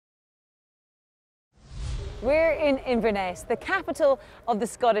We're in Inverness, the capital of the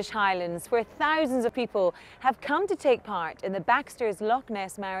Scottish Highlands, where thousands of people have come to take part in the Baxters Loch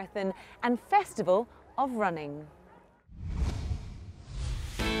Ness Marathon and Festival of Running.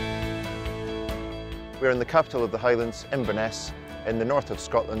 We're in the capital of the Highlands, Inverness, in the north of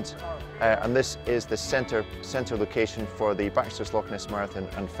Scotland, and this is the centre location for the Baxters Loch Ness Marathon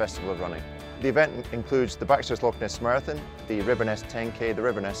and Festival of Running. The event includes the Baxters Loch Ness Marathon, the River Ness 10K, the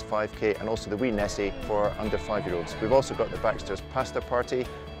River Ness 5K and also the Wee Nessie for under 5-year-olds. We've also got the Baxters Pasta Party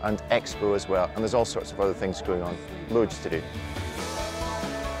and Expo as well, and there's all sorts of other things going on, loads to do.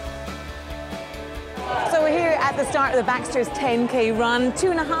 So we're here at the start of the Baxters 10K run,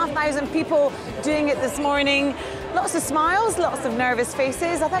 2,500 people doing it this morning. Lots of smiles, lots of nervous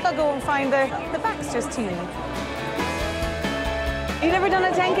faces. I think I'll go and find the Baxters team. You've never done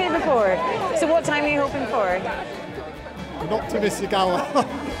a 10K before, so what time are you hoping for? Not to miss the gala.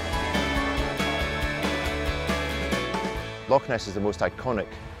 Loch Ness is the most iconic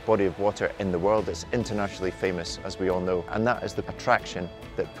body of water in the world. It's internationally famous, as we all know, and that is the attraction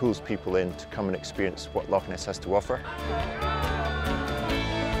that pulls people in to come and experience what Loch Ness has to offer.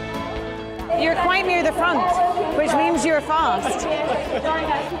 You're quite near the front, which means you're fast.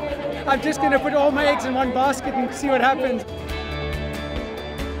 I'm just going to put all my eggs in one basket and see what happens.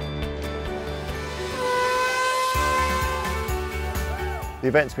 The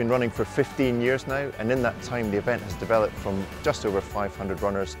event's been running for 15 years now, and in that time the event has developed from just over 500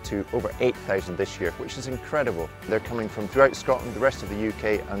 runners to over 8,000 this year, which is incredible. They're coming from throughout Scotland, the rest of the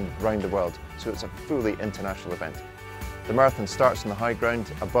UK and around the world, so it's a fully international event. The marathon starts on the high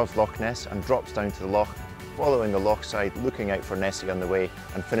ground above Loch Ness and drops down to the loch, following the loch side, looking out for Nessie on the way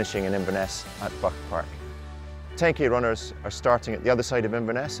and finishing in Inverness at Buck Park. 10K runners are starting at the other side of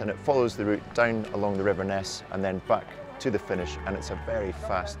Inverness, and it follows the route down along the River Ness and then back to the finish, and it's a very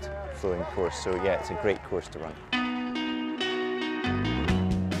fast flowing course, so yeah, it's a great course to run.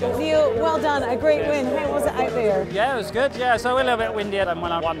 Neil, well done, a great win. How was it out there? Yeah, it was good, yeah, so we're a little bit windier than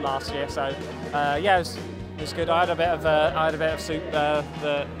when I won last year, so yeah, it was good. I had a bit of soup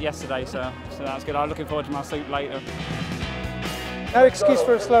yesterday, so that was good. I'm looking forward to my soup later. No excuse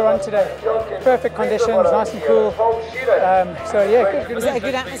for a slow run today. Perfect conditions, nice and cool. So yeah, good. Was it a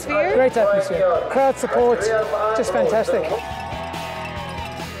good atmosphere? Great atmosphere. Crowd support, just fantastic.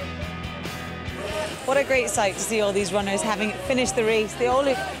 What a great sight to see all these runners having finished the race. They all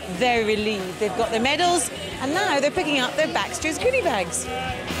look very relieved. They've got their medals and now they're picking up their Baxters goodie bags.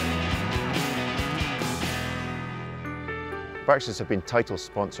 Baxters have been title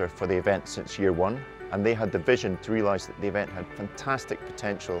sponsor for the event since year one, and they had the vision to realise that the event had fantastic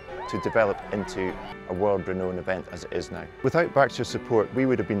potential to develop into a world-renowned event as it is now. Without Baxter's support, we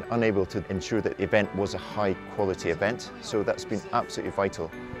would have been unable to ensure that the event was a high-quality event, so that's been absolutely vital.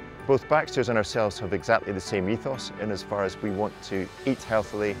 Both Baxters and ourselves have exactly the same ethos in as far as we want to eat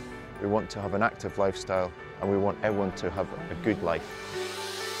healthily, we want to have an active lifestyle, and we want everyone to have a good life.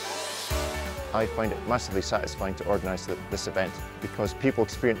 I find it massively satisfying to organise this event because people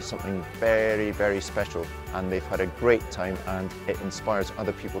experience something very, very special, and they've had a great time, and it inspires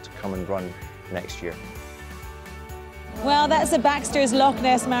other people to come and run next year. Well, that's the Baxters Loch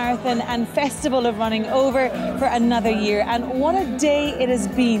Ness Marathon and Festival of Running over for another year, and what a day it has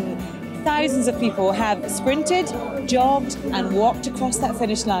been. Thousands of people have sprinted, jogged and walked across that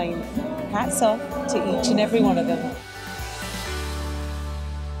finish line. Hats off to each and every one of them.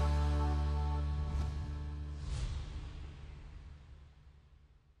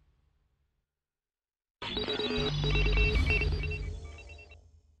 You